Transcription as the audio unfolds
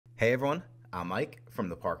Hey everyone, I'm Mike from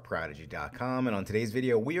theparkprodigy.com, and on today's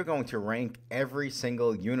video we are going to rank every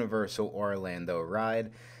single Universal Orlando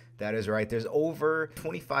ride. That is right, there's over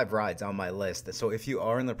 25 rides on my list, so if you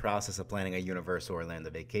are in the process of planning a Universal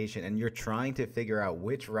Orlando vacation and you're trying to figure out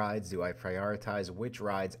which rides do I prioritize, which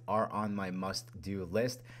rides are on my must-do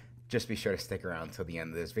list, just be sure to stick around until the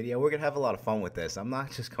end of this video. We're going to have a lot of fun with this. I'm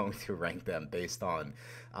not just going to rank them based on,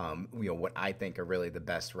 what I think are really the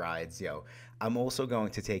best rides. I'm also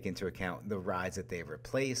going to take into account the rides that they've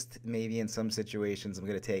replaced. Maybe in some situations, I'm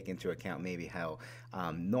going to take into account maybe how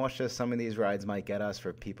nauseous some of these rides might get us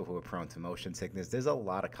for people who are prone to motion sickness. There's a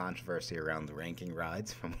lot of controversy around the ranking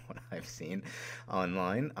rides from what I've seen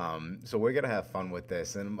online. So we're going to have fun with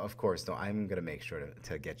this. And of course, I'm going to make sure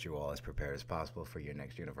to get you all as prepared as possible for your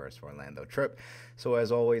next Universal Orlando trip. So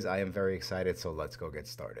as always, I am very excited, so let's go get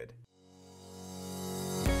started.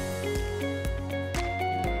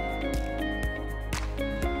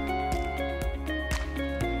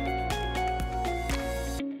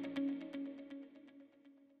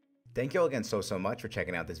 Thank you all again so much for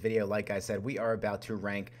checking out this video. Like I said, we are about to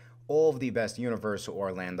rank all of the best Universal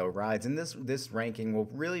Orlando rides, and this ranking will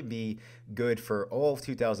really be good for all of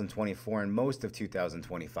 2024 and most of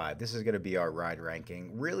 2025. This is going to be our ride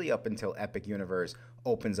ranking really up until Epic Universe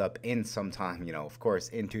opens up in some time, of course,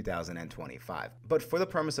 in 2025. But for the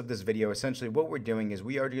premise of this video, essentially what we're doing is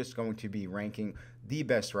we are just going to be ranking the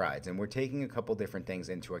best rides, and we're taking a couple different things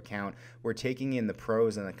into account. We're taking in the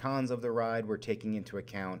pros and the cons of the ride. We're taking into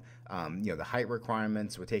account, the height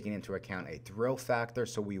requirements. We're taking into account a thrill factor,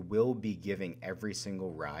 so we will be giving every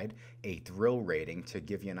single ride a thrill rating to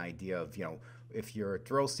give you an idea of, if you're a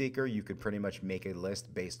thrill seeker, you could pretty much make a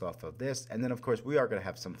list based off of this. And then, of course, we are going to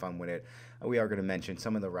have some fun with it. We are going to mention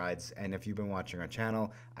some of the rides. And if you've been watching our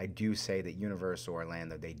channel, I do say that Universal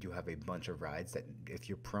Orlando, they do have a bunch of rides that if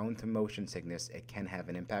you're prone to motion sickness, it can have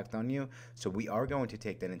an impact on you. So we are going to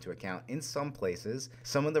take that into account. In some places,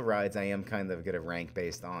 some of the rides I am kind of going to rank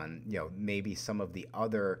based on, maybe some of the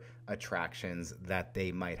other attractions that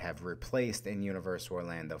they might have replaced in Universal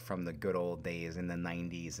Orlando from the good old days in the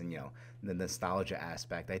 90s and, the nostalgia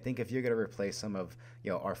aspect. I think if you're going to replace some of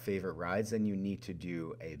our favorite rides, then you need to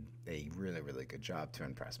do a really, really good job to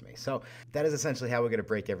impress me. So that is essentially how we're going to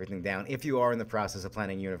break everything down. If you are in the process of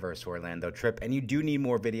planning a Universal Orlando trip and you do need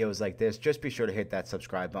more videos like this, just be sure to hit that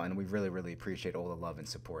subscribe button. We really, really appreciate all the love and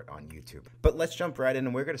support on YouTube. But let's jump right in,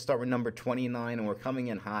 and we're going to start with number 29, and we're coming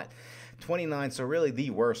in hot. 29, so really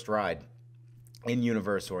the worst ride in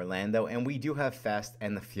Universal Orlando, and we do have Fast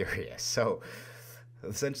and the Furious. So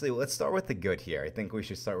essentially, let's start with the good here. I think we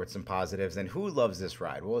should start with some positives. And who loves this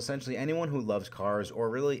ride? Well, essentially, anyone who loves cars or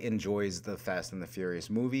really enjoys the Fast and the Furious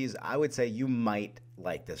movies, I would say you might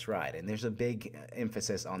like this ride. And there's a big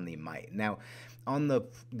emphasis on the might. Now, on the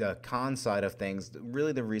con side of things,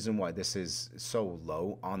 really the reason why this is so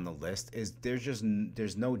low on the list is there's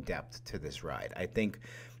no depth to this ride. I think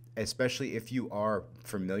especially if you are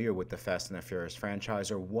familiar with the Fast and the Furious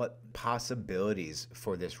franchise or what possibilities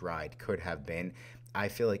for this ride could have been, I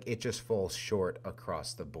feel like it just falls short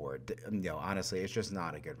across the board. Honestly, it's just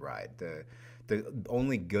not a good ride. The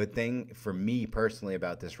only good thing for me personally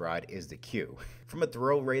about this ride is the queue. From a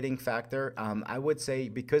thrill rating factor, I would say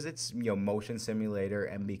because it's motion simulator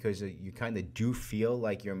and because you kind of do feel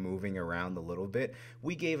like you're moving around a little bit,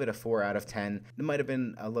 we gave it a 4 out of 10. It might have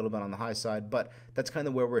been a little bit on the high side, but that's kind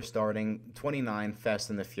of where we're starting. 29, Fast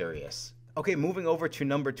and the Furious. Okay, moving over to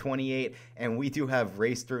number 28, and we do have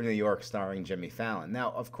Race Through New York starring Jimmy Fallon.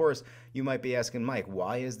 Now, of course, you might be asking, Mike,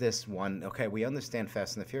 why is this one? Okay, we understand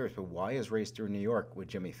Fast and the Furious, but why is Race Through New York with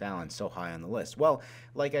Jimmy Fallon so high on the list? Well,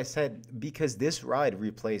 like I said, because this ride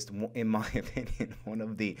replaced, in my opinion, one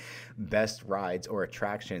of the best rides or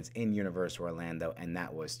attractions in Universal Orlando, and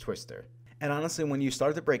that was Twister. And honestly, when you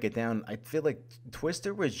start to break it down, I feel like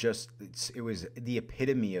Twister was it was the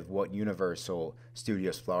epitome of what Universal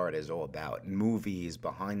Studios Florida is all about. Movies,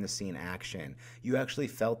 behind-the-scene action. You actually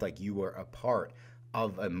felt like you were a part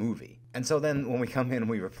of a movie. And so then when we come in,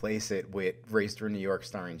 we replace it with Race Through New York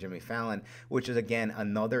starring Jimmy Fallon, which is, again,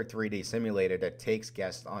 another 3D simulator that takes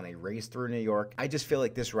guests on a race through New York. I just feel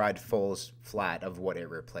like this ride falls flat of what it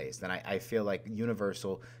replaced. And I feel like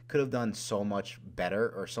Universal could have done so much better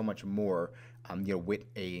or so much more with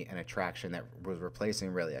an attraction that was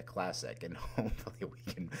replacing really a classic. And hopefully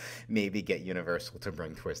we can maybe get Universal to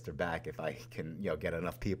bring Twister back if I can, get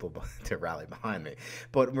enough people to rally behind me.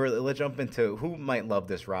 But let's jump into who might love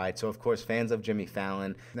this ride. So, of course, fans of Jimmy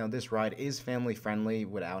Fallon. Now, this ride is family friendly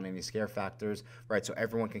without any scare factors, right? So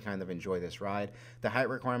everyone can kind of enjoy this ride. The height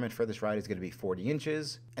requirement for this ride is going to be 40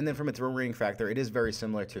 inches. And then from a thrill rating factor, it is very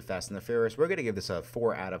similar to Fast and the Furious. We're going to give this a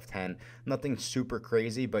 4 out of 10. Nothing super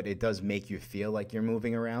crazy, but it does make you feel like you're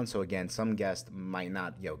moving around. So again, some guests might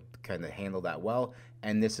not, kind of handle that well.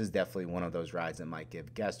 And this is definitely one of those rides that might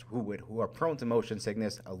give guests who are prone to motion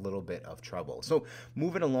sickness a little bit of trouble. So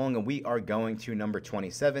moving along, and we are going to number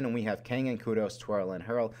 27, and we have Kang and Kudos, Twirl and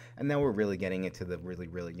Hurl, and now we're really getting into the really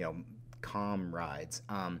calm rides.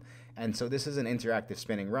 And so this is an interactive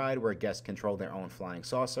spinning ride where guests control their own flying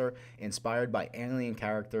saucer, inspired by alien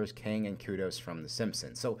characters Kang and Kudos from The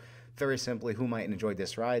Simpsons. So very simply, who might enjoy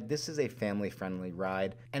this ride? This is a family-friendly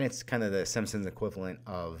ride, and it's kind of the Simpsons equivalent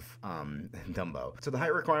of Dumbo. So the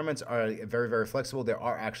height requirements are very, very flexible. There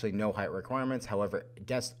are actually no height requirements. However,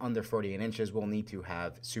 guests under 48 inches will need to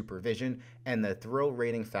have supervision, and the thrill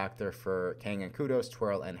rating factor for Kang and Kudos,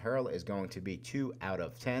 Twirl, and Hurl is going to be 2 out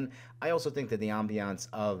of 10. I also think that the ambiance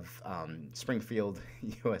of Springfield,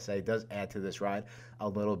 USA does add to this ride a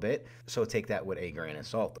little bit, so take that with a grain of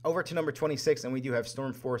salt. Over to number 26, and we do have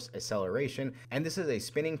Storm Force Acceleration, and this is a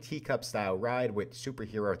spinning teacup style ride with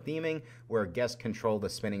superhero theming where guests control the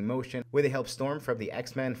spinning motion where they help Storm from the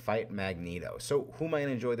X-Men fight Magneto. So who might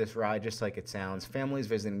enjoy this ride? Just like it sounds, families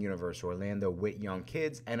visiting Universal Orlando with young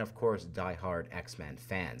kids, and of course die-hard X-Men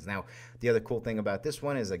fans. Now, the other cool thing about this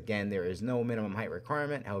one is, again, there is no minimum height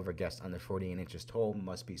requirement. However, guests under 48 inches tall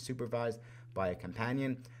must be supervised by a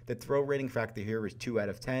companion. The thrill rating factor here is 2 out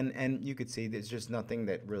of 10, and you could see there's just nothing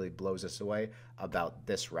that really blows us away about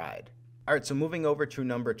this ride. All right, so moving over to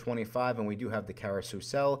number 25, and we do have the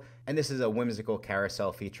Carousel, and this is a whimsical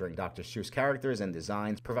carousel featuring Dr. Seuss characters and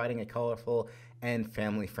designs, providing a colorful and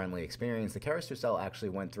family-friendly experience. The Carousel actually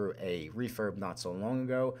went through a refurb not so long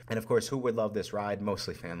ago, and of course, who would love this ride?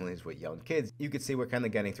 Mostly families with young kids. You can see we're kind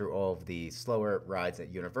of getting through all of the slower rides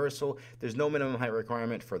at Universal. There's no minimum height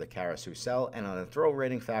requirement for the Carousel, and on the thrill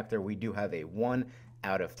rating factor, we do have a 1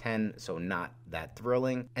 out of 10, so not that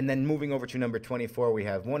thrilling. And then moving over to number 24, we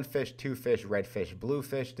have One Fish, Two Fish, Red Fish, Blue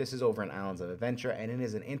Fish. This is over in Islands of Adventure, and it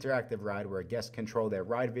is an interactive ride where guests control their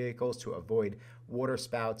ride vehicles to avoid water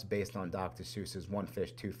spouts based on Dr. Seuss's One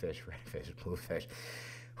Fish, Two Fish, Red Fish, Blue Fish.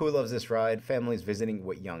 Who loves this ride? Families visiting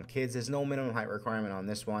with young kids. There's no minimum height requirement on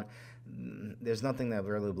this one. There's nothing that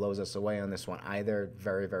really blows us away on this one either.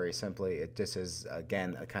 Very, very simply, this is,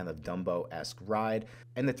 again, a kind of Dumbo-esque ride.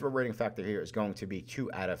 And the thrill rating factor here is going to be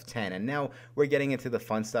 2 out of 10. And now we're getting into the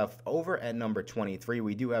fun stuff. Over at number 23,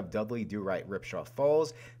 we do have Dudley Do-Right Ripsaw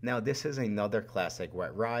Falls. Now, this is another classic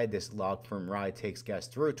wet ride. This log flume ride takes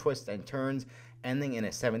guests through twists and turns, ending in a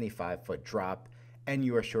 75-foot drop. And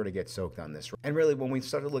you are sure to get soaked on this. And really, when we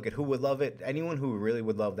start to look at who would love it, anyone who really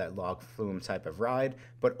would love that log flume type of ride,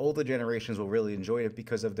 but older generations will really enjoy it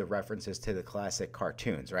because of the references to the classic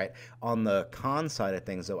cartoons, right? On the con side of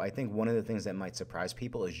things, though, I think one of the things that might surprise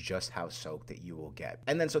people is just how soaked that you will get.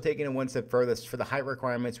 And then, so taking it one step further, for the height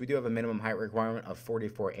requirements, we do have a minimum height requirement of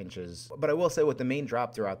 44 inches. But I will say, with the main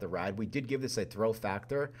drop throughout the ride, we did give this a thrill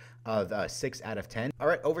factor of 6 out of 10. All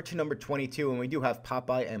right, over to number 22, and we do have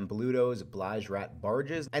Popeye and Bluto's Blige Rat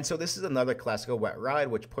Barges. And so this is another classical wet ride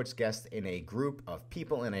which puts guests in a group of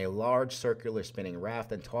people in a large circular spinning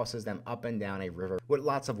raft and tosses them up and down a river with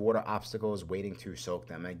lots of water obstacles waiting to soak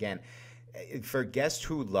them. Again, for guests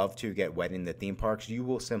who love to get wet in the theme parks, you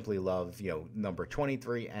will simply love, number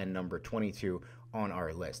 23 and number 22 on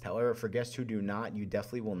our list. However, for guests who do not, you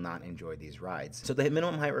definitely will not enjoy these rides. So the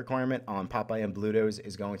minimum height requirement on Popeye and Bluto's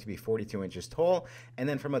is going to be 42 inches tall. And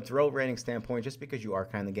then from a thrill rating standpoint, just because you are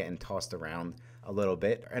kind of getting tossed around a little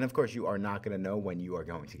bit, and of course you are not going to know when you are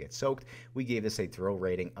going to get soaked, we gave this a thrill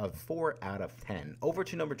rating of 4 out of 10. Over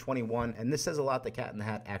to number 21, and this says a lot, the Cat in the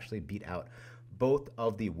Hat actually beat out both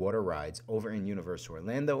of the water rides over in Universal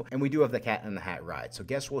Orlando, and we do have the Cat in the Hat ride. So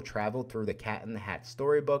guests will travel through the Cat in the Hat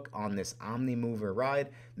storybook on this Omni-Mover ride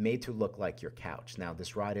made to look like your couch. Now,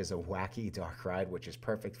 this ride is a wacky, dark ride, which is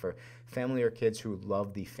perfect for family or kids who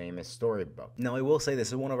love the famous storybook. Now, I will say this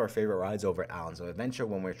is one of our favorite rides over at Islands of Adventure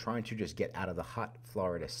when we're trying to just get out of the hot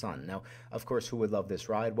Florida sun. Now, of course, who would love this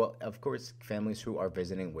ride? Well, of course, families who are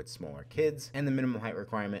visiting with smaller kids. And the minimum height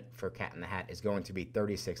requirement for Cat in the Hat is going to be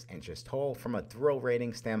 36 inches tall. From a thrill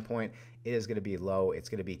rating standpoint, it is going to be low. It's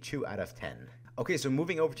going to be 2 out of 10. Okay, so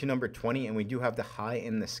moving over to number 20, and we do have the High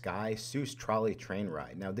in the Sky Seuss Trolley Train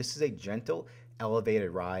Ride. Now, this is a gentle elevated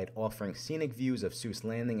ride offering scenic views of Seuss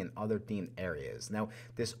Landing and other themed areas. Now,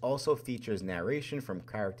 this also features narration from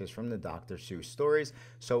characters from the Dr. Seuss stories,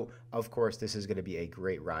 so of course this is going to be a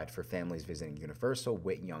great ride for families visiting Universal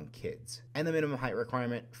with young kids. And the minimum height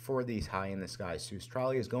requirement for these High in the Sky Seuss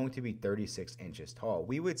trolley is going to be 36 inches tall.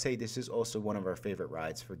 We would say this is also one of our favorite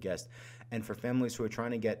rides for guests and for families who are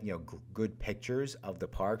trying to get, good pictures of the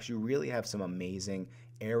parks. You really have some amazing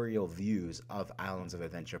aerial views of Islands of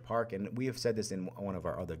Adventure Park, and we have said this in one of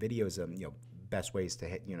our other videos, best ways to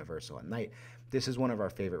hit Universal at night. This is one of our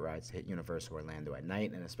favorite rides to hit Universal Orlando at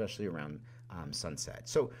night, and especially around sunset.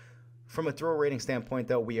 So from a thrill rating standpoint,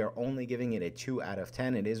 though, we are only giving it a 2 out of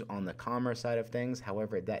 10. It is on the calmer side of things.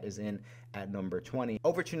 However, that is in at number 20.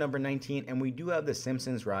 Over to number 19, and we do have the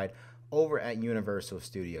Simpsons ride over at Universal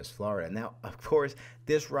Studios Florida. Now, of course,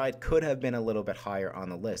 this ride could have been a little bit higher on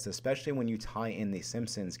the list, especially when you tie in the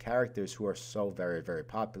Simpsons characters who are so very, very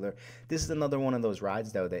popular. This is another one of those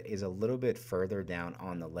rides, though, that is a little bit further down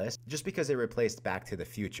on the list, just because it replaced Back to the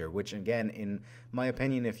Future, which, again, in my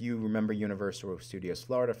opinion, if you remember Universal Studios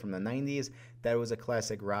Florida from the 90s, that was a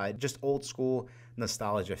classic ride, just old school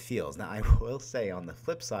nostalgia feels. Now, I will say on the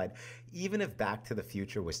flip side, even if Back to the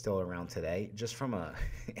Future was still around today, just from a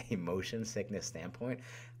motion sickness standpoint,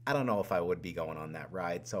 I don't know if I would be going on that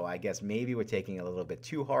ride. So I guess maybe we're taking it a little bit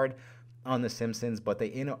too hard on the Simpsons, but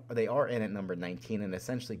they are in at number 19, and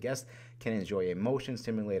essentially guests can enjoy a motion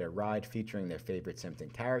simulator ride featuring their favorite Simpson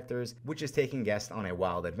characters, which is taking guests on a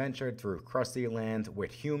wild adventure through Krusty Land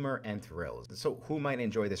with humor and thrills. So who might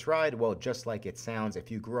enjoy this ride? Well, just like it sounds,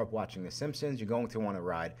 if you grew up watching The Simpsons, you're going to want to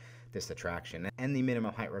ride this attraction. And the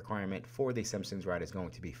minimum height requirement for the Simpsons ride is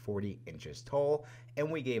going to be 40 inches tall, and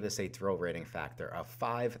we gave this a thrill rating factor of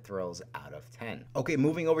 5 thrills out of 10. Okay,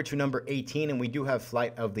 moving over to number 18, and we do have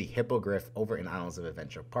Flight of the Hippogriff over in Islands of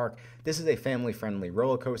Adventure Park. This is a family-friendly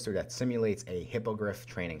roller coaster that simulates a hippogriff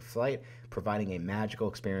training flight, providing a magical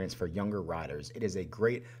experience for younger riders. It is a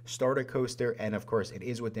great starter coaster, and of course it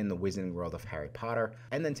is within the Wizarding World of Harry Potter.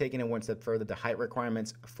 And then taking it one step further, the height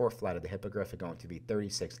requirements for Flight of the Hippogriff are going to be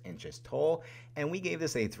 36 inches tall, and we gave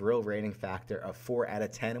this a thrill rating factor of 4 out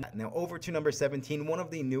of 10. Now over to number 17, one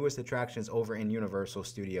of the newest attractions over in Universal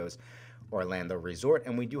Studios Orlando Resort,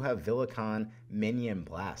 and we do have VelociCoaster Minion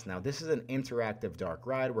Blast. Now this is an interactive dark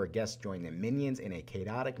ride where guests join the Minions in a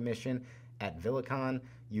chaotic mission at VelociCoaster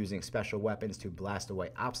using special weapons to blast away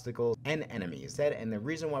obstacles and enemies. And the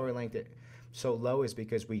reason why we ranked it so low is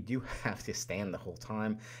because we do have to stand the whole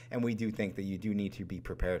time, and we do think that you do need to be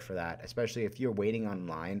prepared for that, especially if you're waiting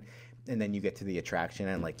online and then you get to the attraction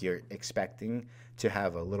and like you're expecting to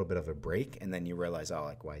have a little bit of a break, and then you realize, oh,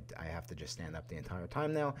 like, why I have to just stand up the entire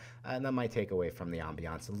time now, and that might take away from the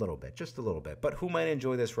ambiance a little bit, just a little bit. But who might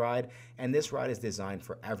enjoy this ride? And this ride is designed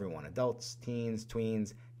for everyone: adults, teens,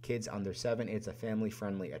 tweens, kids under 7. It's a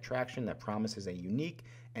family-friendly attraction that promises a unique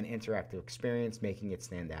and interactive experience, making it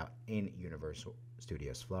stand out in Universal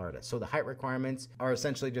Studios Florida. So the height requirements are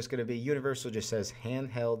essentially just going to be, Universal just says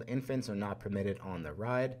handheld, infants are not permitted on the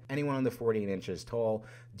ride. Anyone under 14 inches tall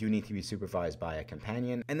do need to be supervised by a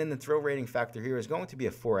companion. And then the thrill rating factor here is going to be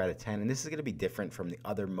a 4 out of 10, and this is going to be different from the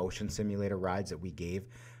other motion simulator rides that we gave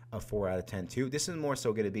a 4 out of 10 too. This is more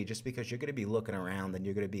so going to be just because you're going to be looking around and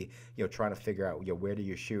you're going to be, trying to figure out, where do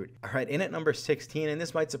you shoot. All right, in at number 16, and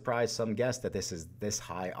this might surprise some guests that this is this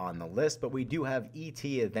high on the list, but we do have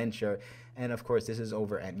E.T. Adventure, and of course this is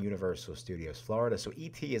over at Universal Studios Florida. So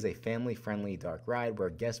E.T. is a family-friendly dark ride where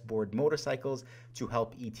guests board motorcycles to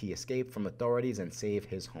help E.T. escape from authorities and save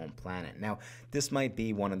his home planet. Now, this might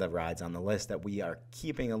be one of the rides on the list that we are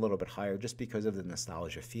keeping a little bit higher just because of the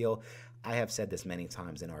nostalgia feel. I have said this many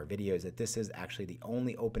times in our videos that this is actually the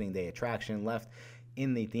only opening day attraction left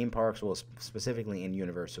in the theme parks, well, specifically in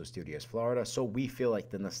Universal Studios Florida. So we feel like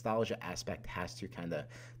the nostalgia aspect has to kind of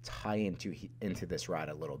tie into this ride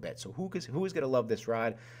a little bit. So who is going to love this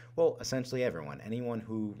ride? Well, essentially everyone. Anyone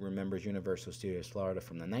who remembers Universal Studios Florida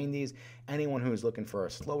from the 90s, anyone who is looking for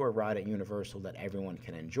a slower ride at Universal that everyone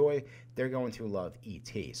can enjoy, they're going to love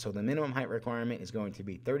E.T. So the minimum height requirement is going to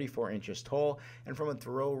be 34 inches tall, and from a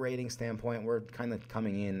thrill rating standpoint, we're kind of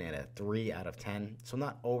coming in at a 3 out of 10. So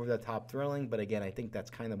not over the top thrilling, but again, I think that's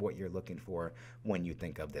kind of what you're looking for when you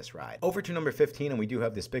think of this ride. Over to number 15, and we do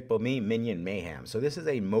have Despicable Me Minion Mayhem. So this is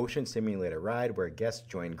a motion simulator ride where guests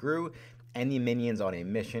join Gru and the Minions on a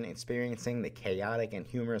mission, experiencing the chaotic and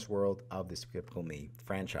humorous world of the Despicable Me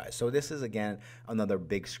franchise. So this is, again, another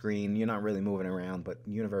big screen. You're not really moving around, but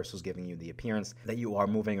Universal's giving you the appearance that you are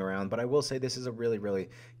moving around. But I will say this is a really, really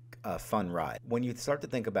fun ride. When you start to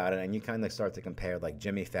think about it and you kind of start to compare like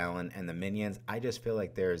Jimmy Fallon and the Minions, I just feel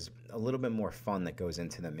like there's a little bit more fun that goes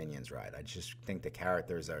into the Minions ride. I just think the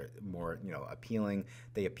characters are more, appealing.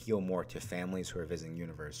 They appeal more to families who are visiting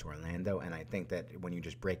Universal Orlando, and I think that when you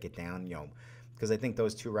just break it down, because I think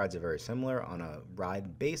those two rides are very similar on a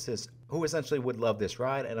ride basis, who essentially would love this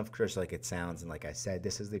ride. And of course, like it sounds, and like I said,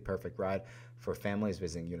 this is the perfect ride for families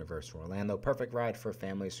visiting Universal Orlando. Perfect ride for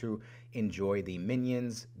families who enjoy the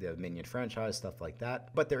Minions, the Minion franchise, stuff like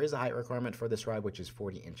that. But there is a height requirement for this ride, which is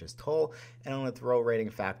 40 inches tall. And on a thrill rating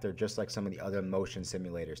factor, just like some of the other motion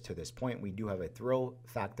simulators to this point, we do have a thrill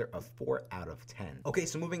factor of 4 out of 10. Okay,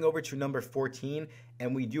 so moving over to number 14,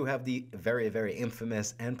 and we do have the very, very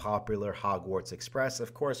infamous and popular Hogwarts Express,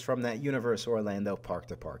 of course, from that Universal Orlando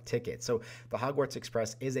park-to-park ticket. So the Hogwarts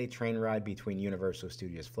Express is a train ride between Universal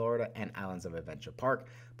Studios Florida and Islands of Adventure Park,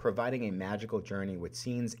 providing a magical journey with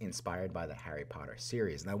scenes inspired by the Harry Potter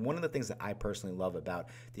series. Now, one of the things that I personally love about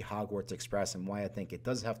the Hogwarts Express and why I think it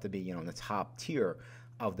does have to be, in the top tier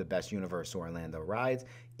of the best Universal Orlando rides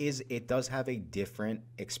is it does have a different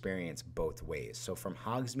experience both ways. So from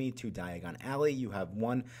Hogsmeade to Diagon Alley, you have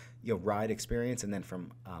one ride experience, and then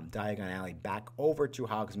from Diagon Alley back over to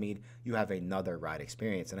Hogsmeade, you have another ride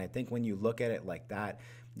experience. And I think when you look at it like that,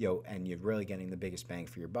 and you're really getting the biggest bang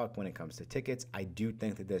for your buck when it comes to tickets, I do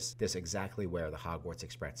think that this exactly where the Hogwarts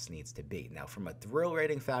Express needs to be. Now, from a thrill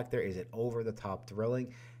rating factor, is it over the top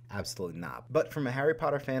thrilling? Absolutely not. But from a Harry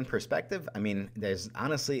Potter fan perspective, I mean, there's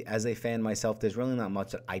honestly, as a fan myself, there's really not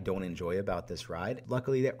much that I don't enjoy about this ride.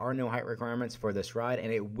 Luckily, there are no height requirements for this ride,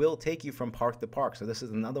 and it will take you from park to park. So this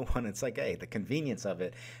is another one. It's like, hey, the convenience of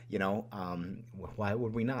it, why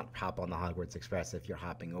would we not hop on the Hogwarts Express if you're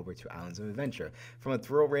hopping over to Islands of Adventure? From a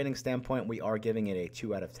thrill rating standpoint, we are giving it a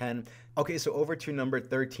 2 out of 10. Okay, so over to number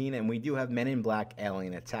 13, and we do have Men in Black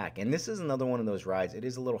Alien Attack. And this is another one of those rides. It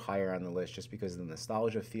is a little higher on the list just because of the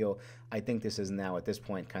nostalgia feel. I think this is now, at this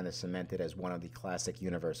point, kind of cemented as one of the classic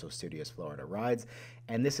Universal Studios Florida rides.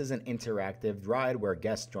 And this is an interactive ride where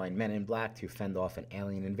guests join Men in Black to fend off an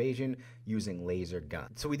alien invasion using laser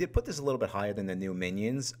guns. So we did put this a little bit higher than the new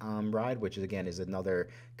Minions ride, which again is another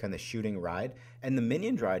kind of shooting ride. And the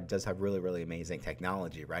Minion ride does have really, really amazing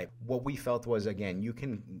technology, right? What we felt was, again, you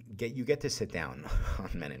get to sit down on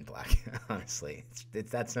Men in Black. Honestly,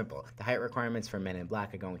 it's that simple. The height requirements for Men in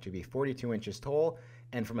Black are going to be 42 inches tall.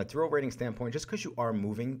 And from a thrill rating standpoint, just because you are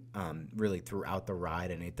moving really throughout the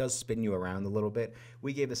ride and it does spin you around a little bit,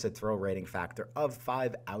 we gave this a thrill rating factor of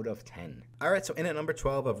 5 out of 10. All right, so in at number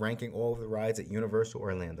 12 of ranking all of the rides at Universal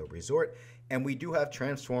Orlando Resort, and we do have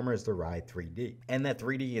Transformers The Ride 3D. And that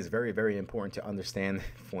 3D is very, very important to understand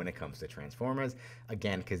when it comes to Transformers.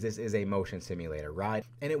 Again, because this is a motion simulator ride,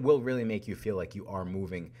 and it will really make you feel like you are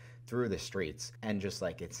moving through the streets. And just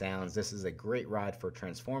like it sounds, this is a great ride for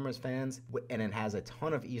Transformers fans, and it has a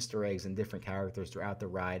ton of Easter eggs and different characters throughout the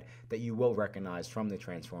ride that you will recognize from the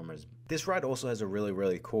Transformers. This ride also has a really,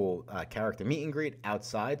 really cool character meet and greet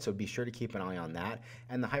outside, so be sure to keep an eye on that.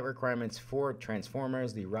 And the height requirements for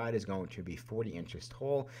Transformers, the ride is going to be 40 inches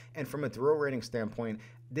tall. And from a thrill rating standpoint,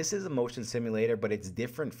 this is a motion simulator, but it's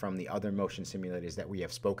different from the other motion simulators that we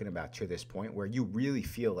have spoken about to this point, where you really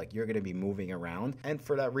feel like you're going to be moving around. And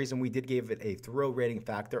for that reason, we did give it a thrill rating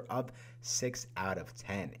factor of 6 out of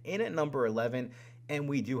 10. In at number 11, and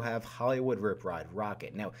we do have Hollywood Rip Ride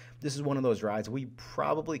Rockit. Now, this is one of those rides, we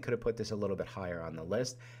probably could have put this a little bit higher on the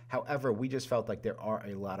list. However, we just felt like there are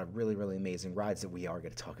a lot of really, really amazing rides that we are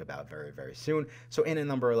going to talk about very, very soon. So in at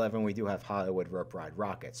number 11, we do have Hollywood Rip Ride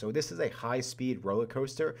Rockit. So this is a high-speed roller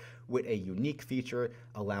coaster with a unique feature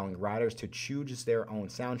allowing riders to choose their own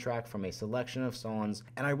soundtrack from a selection of songs.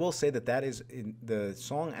 And I will say that the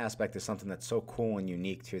song aspect is something that's so cool and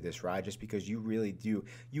unique to this ride, just because you really do,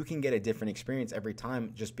 you can get a different experience every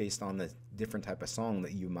time just based on the different type of song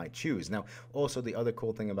that you might choose. Now, also the other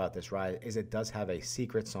cool thing about this ride is it does have a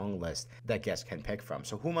secret song list that guests can pick from.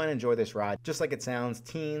 So who might enjoy this ride? Just like it sounds,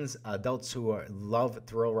 teens, adults who love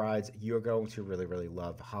thrill rides, you're going to really, really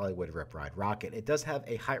love Hollywood Rip Ride Rockit. It does have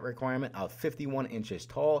a height requirement of 51 inches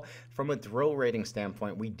tall. From a thrill rating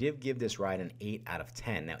standpoint, we did give this ride an 8 out of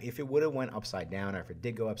 10. Now, if it would have went upside down, or if it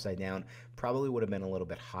did go upside down, probably would have been a little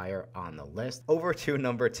bit higher on the list. Over to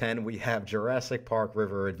number 10, we have Jurassic Park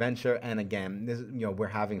River Adventure. And again, this, we're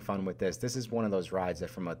having fun with this. This is one of those rides that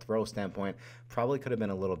from a thrill standpoint, probably could have been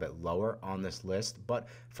a little bit lower on this list. But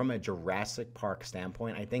from a Jurassic Park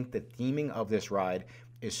standpoint, I think the theming of this ride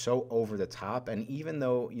is so over the top. And even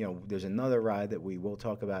though, there's another ride that we will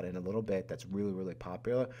talk about in a little bit that's really, really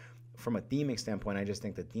popular, from a theming standpoint, I just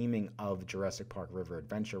think the theming of Jurassic Park River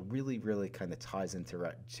Adventure really, really kind of ties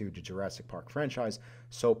into to the Jurassic Park franchise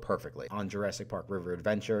so perfectly. On Jurassic Park River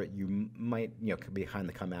Adventure, you might, could be kind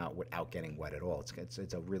of come out without getting wet at all.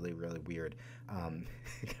 It's a really, really weird kind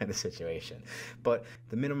of situation. But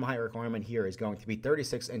the minimum height requirement here is going to be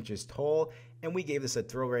 36 inches tall, and we gave this a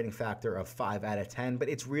thrill rating factor of 5 out of 10, but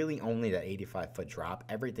it's really only the 85-foot drop.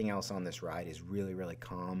 Everything else on this ride is really, really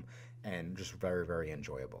calm and just very, very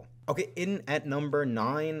enjoyable. Okay, in at number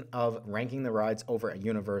 9 of ranking the rides over at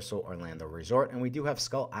Universal Orlando Resort, and we do have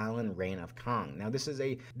Skull Island Reign of Kang. Now this is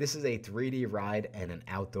a 3D ride and an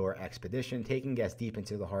outdoor expedition, taking guests deep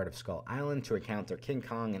into the heart of Skull Island to encounter King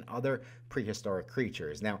Kong and other prehistoric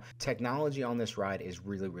creatures. Now, technology on this ride is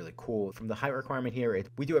really, really cool. From the height requirement here,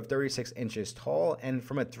 we do have 36 inches tall, and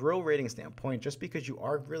from a thrill rating standpoint, just because you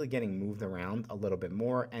are really getting moved around a little bit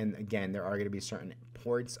more, and again, there are going to be certain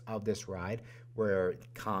points of this ride where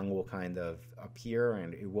Kong will kind of appear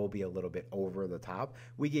and it will be a little bit over the top.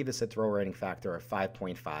 We gave this a thrill rating factor of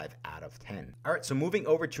 5.5 out of 10. All right, so moving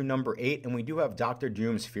over to number 8, and we do have Dr.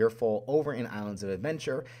 Doom's Fearful over in Islands of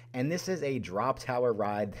Adventure, and this is a drop tower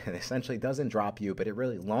ride that essentially doesn't drop you, but it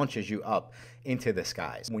really launches you up into the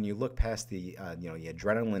skies. When you look past the the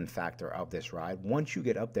adrenaline factor of this ride, once you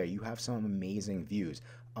get up there, you have some amazing views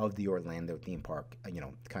of the Orlando theme park,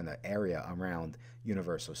 kind of area around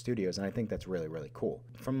Universal Studios, and I think that's really, really cool.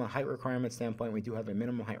 From a height requirement standpoint, we do have a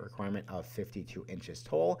minimum height requirement of 52 inches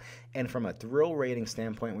tall, and from a thrill rating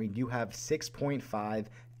standpoint, we do have 6.5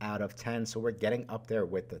 out of 10, so we're getting up there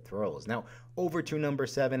with the thrills. Now, over to number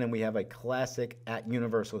 7, and we have a classic at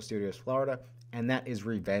Universal Studios Florida, and that is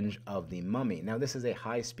Revenge of the Mummy. Now, this is a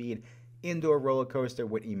high-speed indoor roller coaster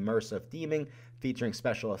with immersive theming, featuring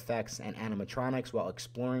special effects and animatronics while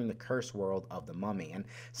exploring the cursed world of the Mummy. And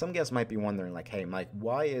some guests might be wondering, like, hey, Mike,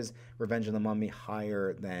 why is Revenge of the Mummy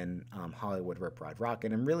higher than Hollywood Rip Ride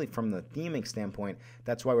Rockit? And really, from the theming standpoint,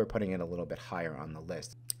 that's why we're putting it a little bit higher on the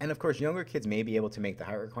list. And of course, younger kids may be able to make the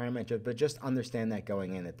height requirement, but just understand that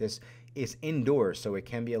going in, that this is indoors, so it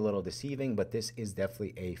can be a little deceiving, but this is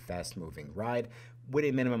definitely a fast-moving ride with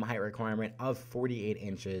a minimum height requirement of 48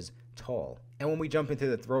 inches tall. And when we jump into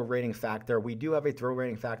the thrill rating factor, we do have a thrill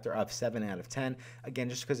rating factor of 7 out of 10. Again,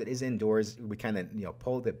 just because it is indoors, we kind of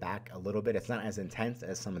pulled it back a little bit. It's not as intense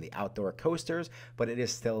as some of the outdoor coasters, but it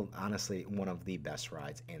is still honestly one of the best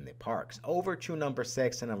rides in the parks. Over to number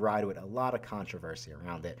 6, and a ride with a lot of controversy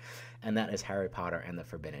around it, and that is Harry Potter and the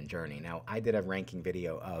Forbidden Journey. Now, I did a ranking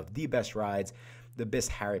video of the best rides, the best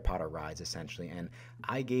Harry Potter rides, essentially, and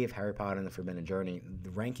I gave Harry Potter and the Forbidden Journey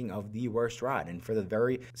the ranking of the worst ride, and for the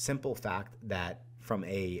very simple fact that from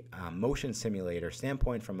a motion simulator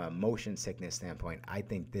standpoint, from a motion sickness standpoint, I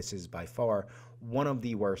think this is by far one of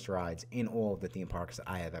the worst rides in all of the theme parks that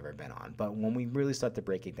I have ever been on. But when we really start to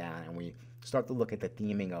break it down and we start to look at the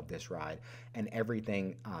theming of this ride and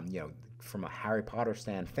everything, from a Harry Potter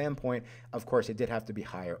standpoint, of course, it did have to be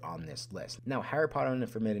higher on this list. Now, Harry Potter and the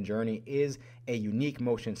Forbidden Journey is a unique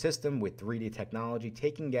motion system with 3D technology,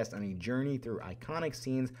 taking guests on a journey through iconic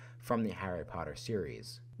scenes from the Harry Potter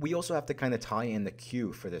series. We also have to kind of tie in the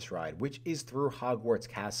queue for this ride, which is through Hogwarts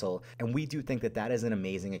Castle, and we do think that that is an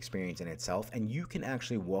amazing experience in itself, and you can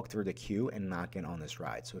actually walk through the queue and not get on this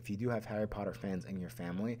ride. So if you do have Harry Potter fans in your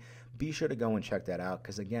family, be sure to go and check that out,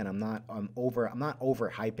 because again, I'm not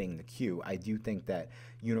overhyping the queue. I do think that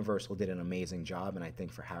Universal did an amazing job, and I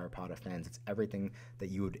think for Harry Potter fans, it's everything that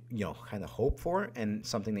you would kind of hope for and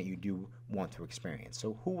something that you do want to experience.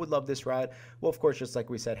 So who would love this ride? Well, of course, just like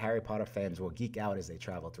we said, Harry Potter fans will geek out as they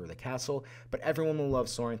travel through the castle, but everyone will love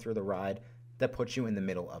soaring through the ride that puts you in the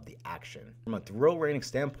middle of the action. From a thrill rating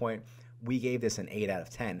standpoint, we gave this an 8 out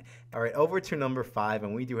of 10. All right, over to number 5,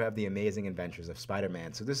 and we do have The Amazing Adventures of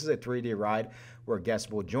Spider-Man. So this is a 3D ride where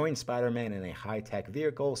guests will join Spider-Man in a high-tech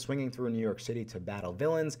vehicle swinging through New York City to battle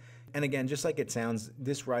villains. And again, just like it sounds,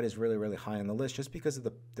 this ride is really, really high on the list just because of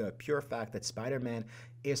the pure fact that Spider-Man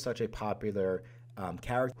is such a popular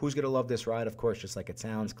character. Who's going to love this ride? Of course, just like it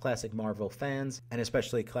sounds, classic Marvel fans, and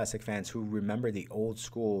especially classic fans who remember the old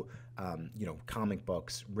school, comic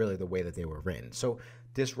books, really the way that they were written. So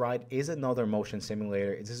this ride is another motion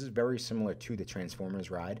simulator. This is very similar to the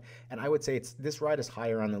Transformers ride, and I would say this ride is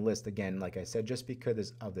higher on the list, again, like I said, just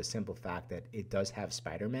because of the simple fact that it does have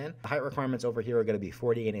Spider-Man. The height requirements over here are going to be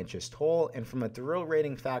 48 inches tall, and from a thrill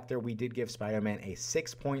rating factor, we did give Spider-Man a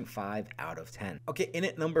 6.5 out of 10. Okay, in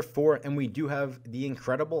at number 4, and we do have the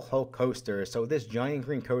Incredible Hulk coaster. So this giant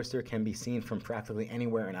green coaster can be seen from practically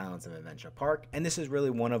anywhere in Islands of Adventure Park, and this is really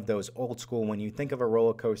one of those old school, when you think of a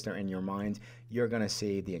roller coaster in your mind, you're going to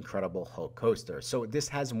see the Incredible Hulk coaster. So this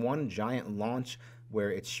has one giant launch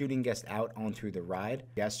where it's shooting guests out onto the ride.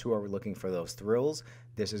 Guests who are looking for those thrills,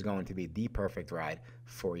 this is going to be the perfect ride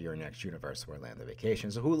for your next Universal Orlando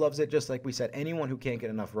vacation. So who loves it? Just like we said, anyone who can't get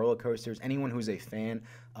enough roller coasters, anyone who's a fan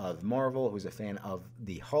of Marvel, who's a fan of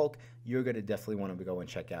the Hulk, you're going to definitely want to go and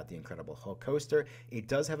check out the Incredible Hulk coaster. It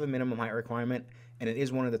does have a minimum height requirement, and it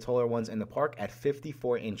is one of the taller ones in the park at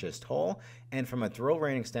 54 inches tall. And from a thrill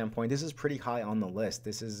rating standpoint, this is pretty high on the list.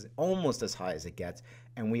 This is almost as high as it gets,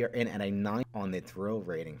 and we are in at a 9 on the thrill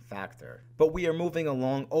rating factor. But we are moving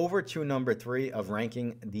along over to number 3 of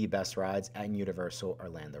ranking the best rides at Universal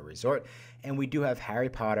Orlando Resort. And we do have Harry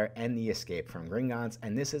Potter and the Escape from Gringotts,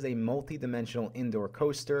 and this is a multi-dimensional indoor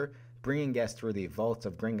coaster bringing guests through the vaults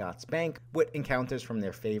of Gringotts Bank with encounters from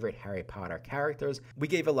their favorite Harry Potter characters. We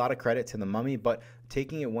gave a lot of credit to the Mummy, but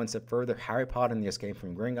taking it one step further, Harry Potter and the Escape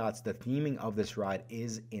from Gringotts, the theming of this ride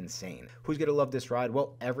is insane. Who's going to love this ride?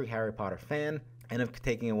 Well, every Harry Potter fan. And if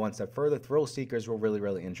taking it one step further, thrill seekers will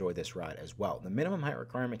really enjoy this ride as well. The minimum height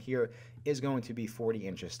requirement here is going to be 40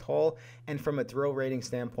 inches tall. And from a thrill rating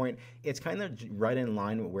standpoint, it's kind of right in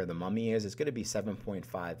line with where the Mummy is. It's going to be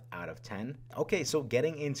 7.5 out of 10. Okay, so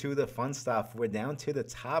getting into the fun stuff, we're down to the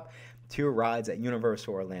top 2 rides at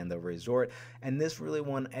Universal Orlando Resort, and this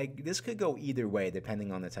could go either way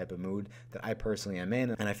depending on the type of mood that I personally am in,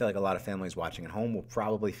 and I feel like a lot of families watching at home will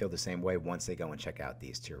probably feel the same way once they go and check out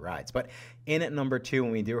these 2 rides. But in at number 2,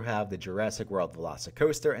 we do have the Jurassic World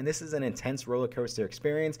VelociCoaster, and this is an intense roller coaster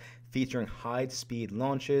experience featuring high-speed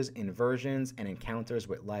launches, inversions, and encounters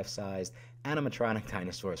with life-sized animatronic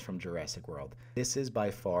dinosaurs from Jurassic World. This is by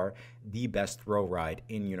far the best thrill ride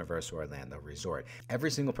in Universal Orlando Resort. Every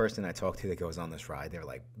single person I talk to that goes on this ride,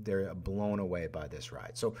 they're blown away by this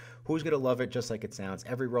ride. So who's gonna love it? Just like it sounds,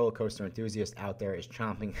 every roller coaster enthusiast out there is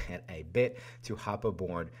chomping at a bit to hop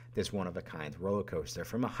aboard this one-of-a-kind roller coaster.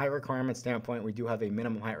 From a height requirement standpoint, we do have a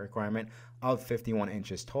minimum height requirement of 51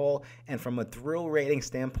 inches tall, and from a thrill rating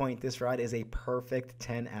standpoint, this ride is a perfect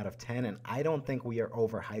 10 out of 10, and I don't think we are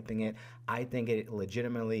overhyping it. I think it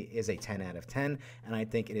legitimately is a 10 out of 10, and I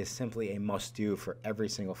think it is simply a must-do for every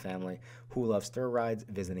single family who loves thrill rides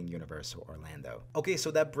visiting Universal Orlando. Okay, so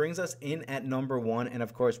that brings us in at number 1, and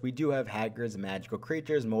of course, we do have Hagrid's Magical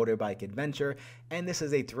Creatures Motorbike Adventure, and this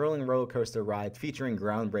is a thrilling roller coaster ride featuring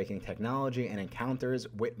groundbreaking technology and encounters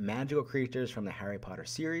with magical creatures from the Harry Potter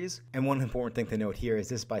series. And one important thing to note here is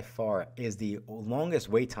this by far is the longest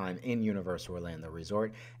wait time in Universal Orlando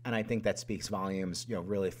Resort, and I think that speaks volumes,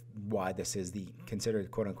 really why this is considered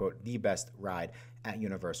quote-unquote the best ride at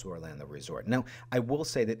Universal Orlando Resort. Now, I will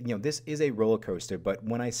say that, this is a roller coaster, but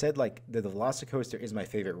when I said the VelociCoaster is my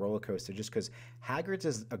favorite roller coaster, just because Hagrid's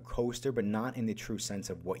is a coaster, but not in the true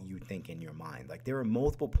sense of what you think in your mind. Like, there are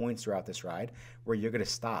multiple points throughout this ride where you're going to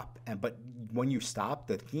stop, but when you stop,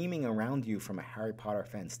 the theming around you from a Harry Potter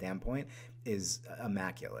fan standpoint is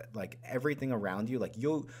immaculate. Like, everything around you,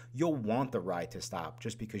 you'll want the ride to stop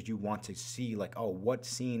just because you want to see, oh, what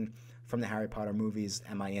scene from the Harry Potter movies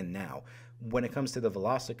am I in now? When it comes to the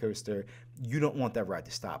VelociCoaster, you don't want that ride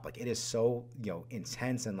to stop. It is so,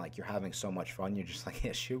 intense, and you're having so much fun. You're just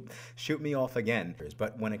yeah, shoot me off again.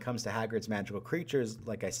 But when it comes to Hagrid's Magical Creatures,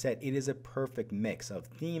 like I said, it is a perfect mix of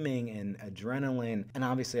theming and adrenaline. And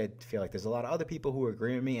obviously, I feel like there's a lot of other people who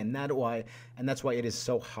agree with me, and that's why it is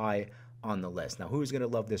so high on the list. Now, who's going to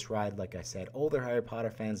love this ride? Like I said, older Harry Potter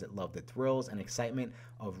fans that love the thrills and excitement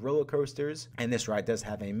of roller coasters. And this ride does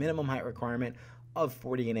have a minimum height requirement of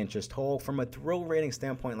 48 inches tall. From a thrill rating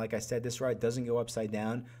standpoint, like I said, this ride doesn't go upside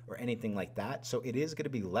down or anything like that, so it is going to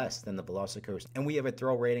be less than the VelociCoaster. And we have a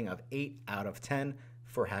thrill rating of 8 out of 10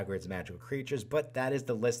 for Hagrid's Magical Creatures. But that is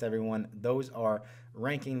the list, everyone. Those are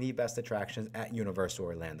ranking the best attractions at Universal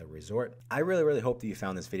Orlando Resort. I really hope that you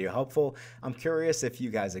found this video helpful. I'm curious if you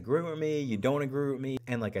guys agree with me, you don't agree with me,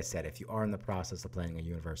 and like I said, if you are in the process of planning a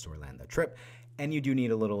Universal Orlando trip and you do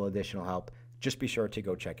need a little additional help, just be sure to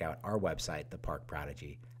go check out our website,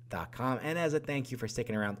 theparkprodigy.com. And as a thank you for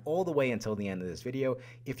sticking around all the way until the end of this video,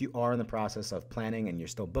 if you are in the process of planning and you're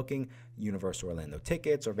still booking Universal Orlando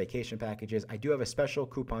tickets or vacation packages, I do have a special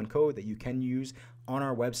coupon code that you can use on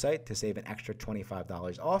our website to save an extra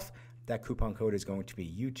 $25 off. That coupon code is going to be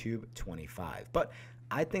YouTube25. But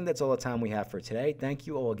I think that's all the time we have for today. Thank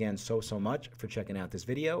you all again so much for checking out this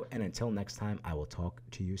video, and until next time, I will talk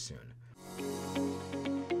to you soon.